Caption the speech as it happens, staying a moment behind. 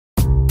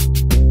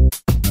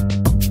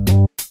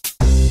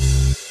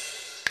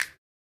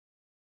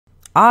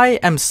I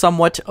am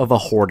somewhat of a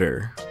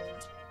hoarder.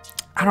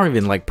 I don't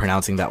even like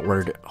pronouncing that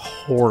word.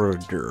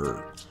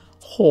 Hoarder.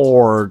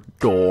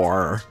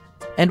 Hoarder.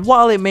 And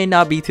while it may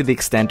not be to the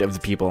extent of the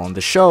people on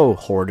the show,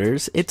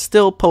 hoarders, it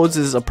still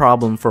poses a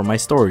problem for my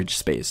storage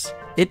space.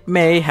 It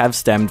may have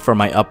stemmed from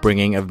my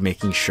upbringing of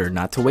making sure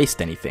not to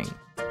waste anything.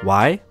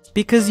 Why?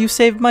 Because you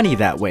save money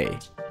that way.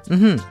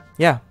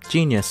 Yeah,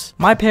 genius.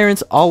 My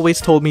parents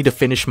always told me to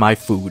finish my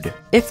food.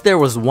 If there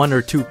was 1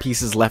 or 2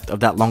 pieces left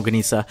of that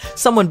longanisa,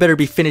 someone better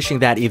be finishing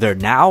that either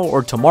now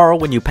or tomorrow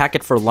when you pack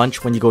it for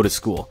lunch when you go to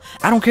school.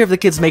 I don't care if the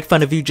kids make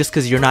fun of you just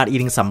because you're not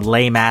eating some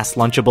lame-ass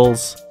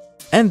Lunchables.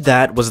 And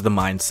that was the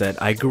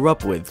mindset I grew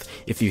up with.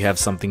 If you have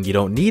something you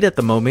don't need at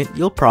the moment,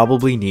 you'll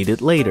probably need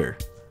it later.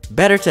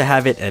 Better to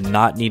have it and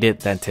not need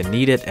it than to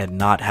need it and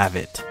not have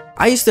it.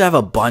 I used to have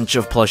a bunch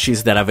of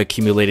plushies that I've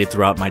accumulated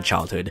throughout my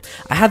childhood.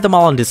 I had them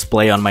all on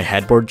display on my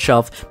headboard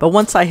shelf, but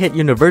once I hit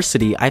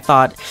university, I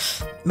thought,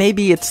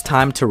 maybe it's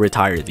time to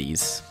retire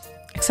these.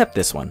 Except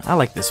this one, I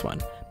like this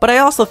one. But I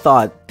also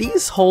thought,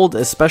 these hold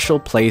a special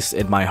place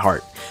in my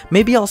heart.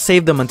 Maybe I'll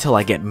save them until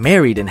I get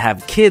married and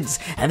have kids,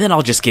 and then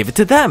I'll just give it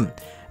to them.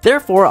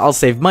 Therefore, I'll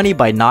save money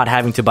by not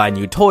having to buy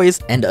new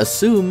toys and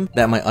assume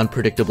that my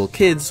unpredictable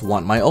kids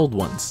want my old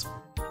ones.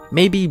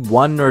 Maybe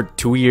 1 or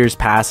 2 years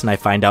pass and I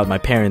find out my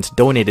parents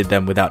donated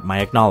them without my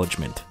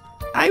acknowledgement.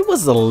 I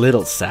was a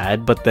little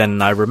sad, but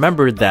then I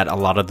remembered that a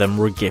lot of them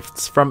were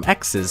gifts from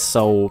exes,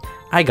 so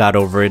I got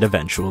over it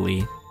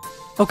eventually.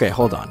 Okay,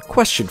 hold on.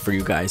 Question for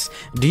you guys.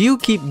 Do you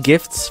keep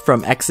gifts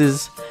from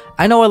exes?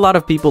 I know a lot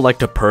of people like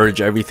to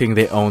purge everything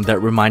they own that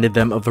reminded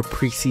them of a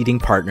preceding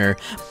partner,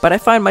 but I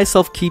find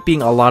myself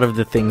keeping a lot of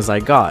the things I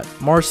got,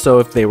 more so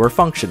if they were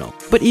functional.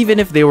 But even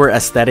if they were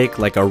aesthetic,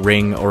 like a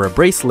ring or a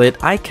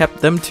bracelet, I kept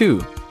them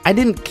too. I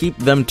didn't keep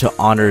them to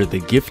honor the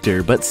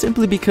gifter, but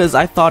simply because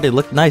I thought it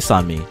looked nice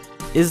on me.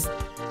 Is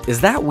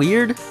that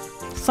weird?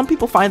 Some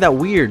people find that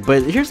weird,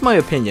 but here's my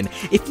opinion.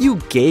 If you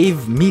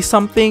gave me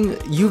something,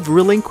 you've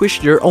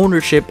relinquished your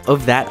ownership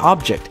of that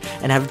object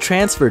and have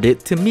transferred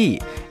it to me.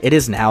 It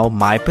is now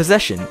my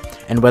possession,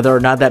 and whether or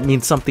not that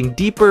means something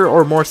deeper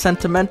or more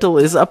sentimental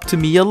is up to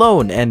me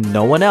alone and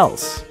no one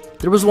else.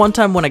 There was one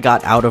time when I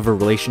got out of a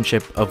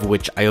relationship of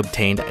which I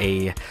obtained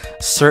a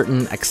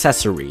certain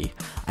accessory.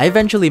 I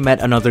eventually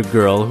met another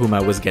girl whom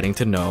I was getting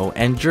to know,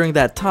 and during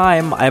that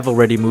time, I've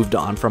already moved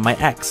on from my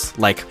ex,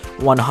 like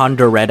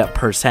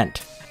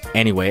 100%.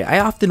 Anyway,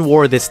 I often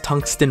wore this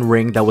tungsten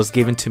ring that was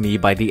given to me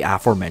by the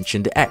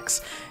aforementioned ex,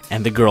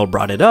 and the girl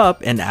brought it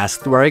up and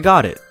asked where I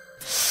got it.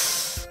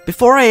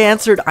 Before I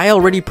answered, I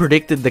already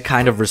predicted the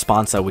kind of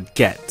response I would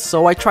get,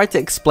 so I tried to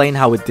explain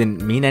how it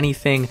didn't mean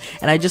anything,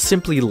 and I just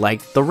simply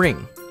liked the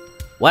ring.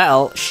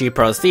 Well, she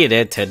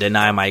proceeded to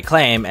deny my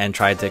claim and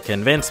tried to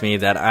convince me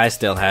that I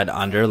still had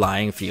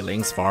underlying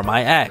feelings for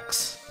my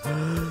ex.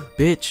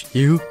 Bitch,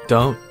 you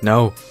don't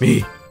know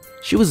me.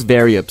 She was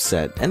very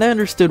upset, and I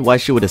understood why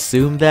she would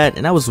assume that,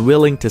 and I was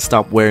willing to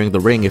stop wearing the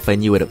ring if I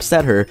knew it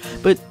upset her,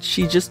 but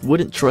she just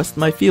wouldn't trust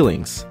my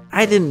feelings.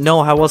 I didn't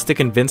know how else to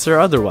convince her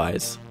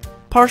otherwise.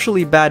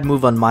 Partially bad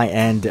move on my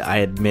end, I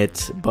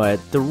admit, but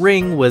the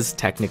ring was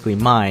technically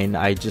mine.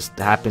 I just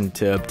happened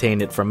to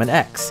obtain it from an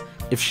ex.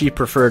 If she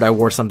preferred I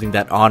wore something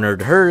that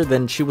honored her,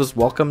 then she was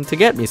welcome to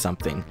get me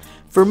something.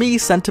 For me,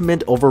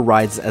 sentiment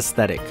overrides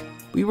aesthetic.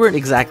 We weren't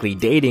exactly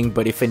dating,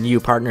 but if a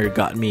new partner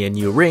got me a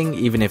new ring,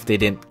 even if they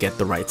didn't get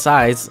the right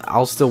size,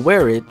 I'll still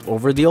wear it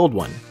over the old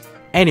one.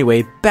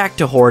 Anyway, back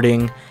to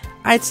hoarding.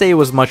 I'd say it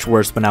was much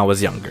worse when I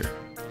was younger.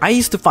 I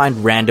used to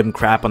find random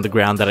crap on the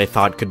ground that I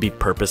thought could be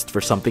purposed for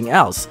something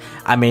else.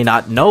 I may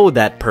not know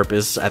that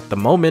purpose at the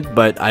moment,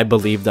 but I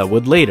believed I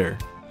would later.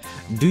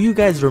 Do you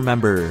guys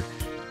remember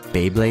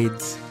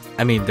Beyblades?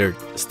 I mean, they're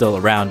still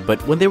around,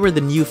 but when they were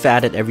the new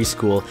fad at every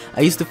school,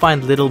 I used to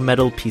find little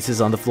metal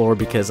pieces on the floor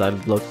because I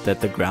looked at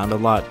the ground a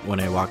lot when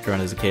I walked around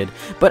as a kid,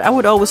 but I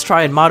would always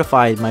try and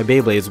modify my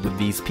Beyblades with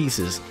these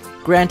pieces.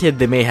 Granted,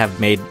 they may have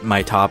made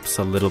my tops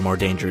a little more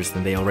dangerous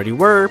than they already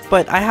were,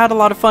 but I had a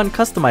lot of fun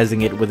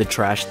customizing it with the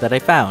trash that I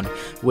found,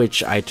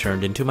 which I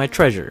turned into my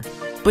treasure.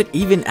 But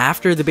even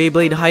after the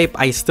Beyblade hype,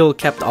 I still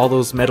kept all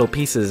those metal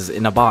pieces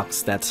in a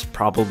box that's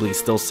probably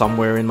still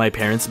somewhere in my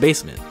parents'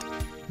 basement.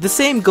 The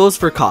same goes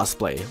for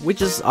cosplay,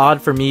 which is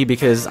odd for me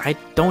because I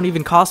don't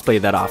even cosplay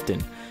that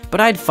often.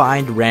 But I'd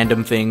find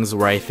random things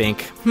where I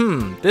think,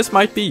 this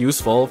might be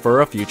useful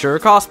for a future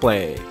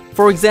cosplay.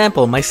 For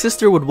example, my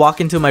sister would walk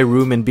into my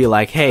room and be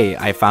like, hey,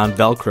 I found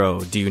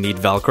Velcro, do you need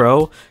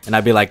Velcro? And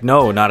I'd be like,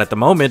 no, not at the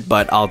moment,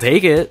 but I'll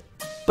take it.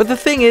 But the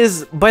thing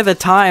is, by the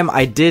time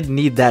I did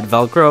need that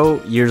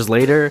Velcro, years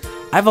later,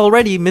 I've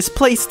already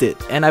misplaced it,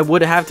 and I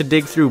would have to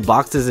dig through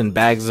boxes and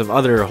bags of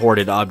other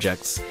hoarded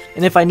objects.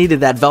 And if I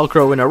needed that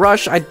Velcro in a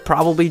rush, I'd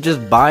probably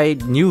just buy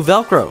new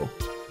Velcro.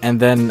 And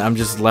then I'm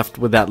just left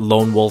with that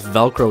lone wolf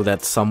Velcro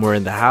that's somewhere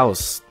in the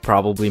house.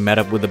 Probably met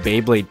up with the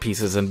Beyblade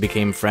pieces and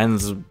became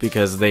friends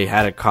because they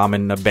had a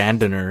common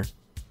abandoner.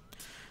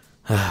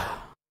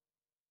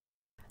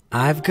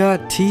 I've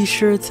got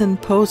t-shirts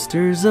and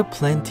posters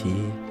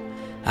aplenty.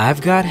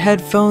 I've got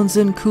headphones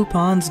and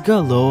coupons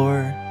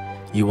galore.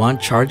 You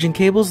want charging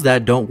cables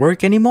that don't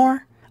work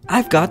anymore?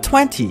 I've got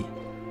 20.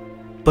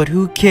 But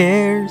who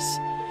cares?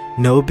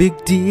 No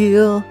big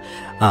deal.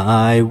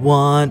 I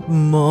want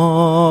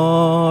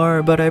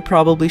more, but I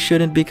probably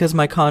shouldn't because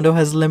my condo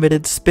has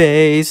limited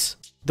space.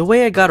 The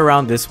way I got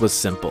around this was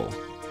simple.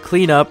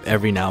 Clean up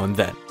every now and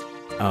then.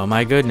 Oh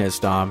my goodness,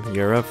 Dom,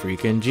 you're a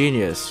freaking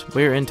genius.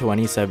 We're in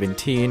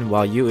 2017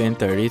 while you in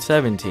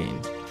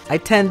 3017. I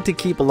tend to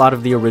keep a lot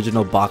of the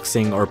original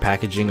boxing or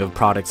packaging of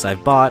products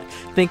I've bought,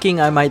 thinking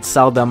I might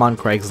sell them on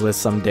Craigslist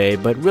someday,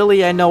 but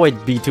really I know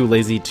I'd be too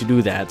lazy to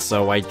do that,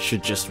 so I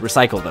should just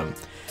recycle them.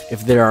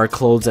 If there are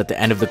clothes at the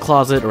end of the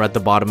closet or at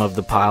the bottom of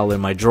the pile in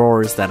my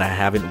drawers that I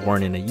haven't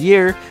worn in a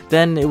year,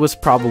 then it was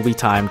probably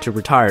time to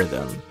retire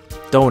them.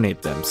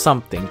 Donate them,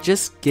 something,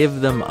 just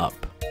give them up.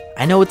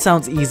 I know it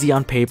sounds easy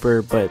on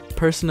paper, but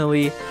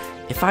personally,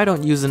 if I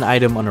don't use an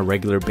item on a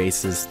regular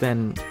basis,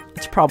 then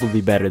it's probably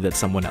better that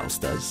someone else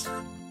does.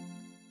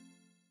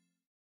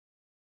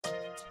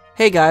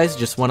 Hey guys,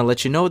 just want to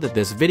let you know that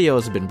this video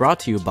has been brought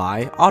to you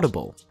by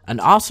Audible,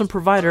 an awesome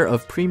provider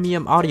of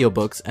premium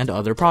audiobooks and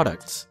other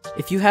products.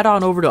 If you head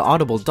on over to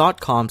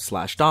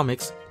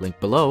audible.com/domics, link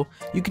below,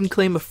 you can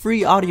claim a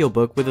free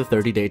audiobook with a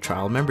 30-day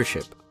trial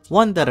membership.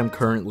 One that I'm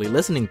currently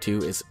listening to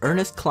is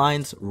Ernest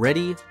Cline's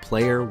Ready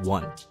Player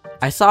One.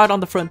 I saw it on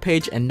the front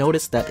page and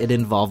noticed that it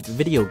involved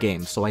video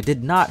games, so I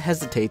did not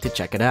hesitate to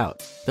check it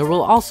out. There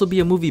will also be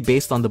a movie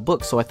based on the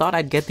book, so I thought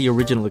I'd get the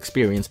original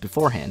experience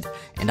beforehand,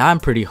 and I'm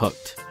pretty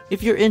hooked.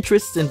 If your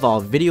interests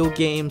involve video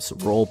games,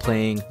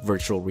 role-playing,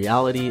 virtual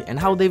reality, and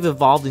how they've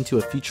evolved into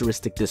a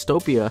futuristic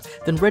dystopia,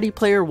 then Ready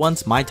Player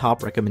One's my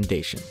top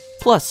recommendation.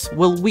 Plus,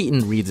 Will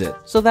Wheaton reads it,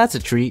 so that's a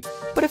treat.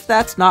 But if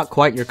that's not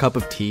quite your cup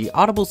of tea,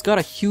 Audible's got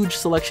a huge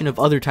selection of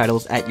other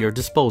titles at your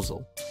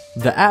disposal.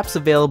 The app's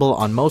available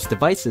on most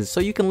devices,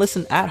 so you can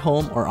listen at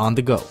home or on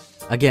the go.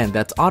 Again,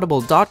 that's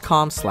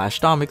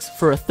audible.com/domics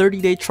for a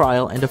 30-day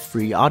trial and a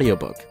free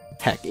audiobook.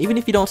 Heck, even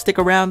if you don't stick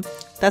around,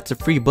 that's a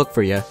free book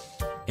for you.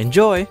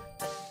 Enjoy!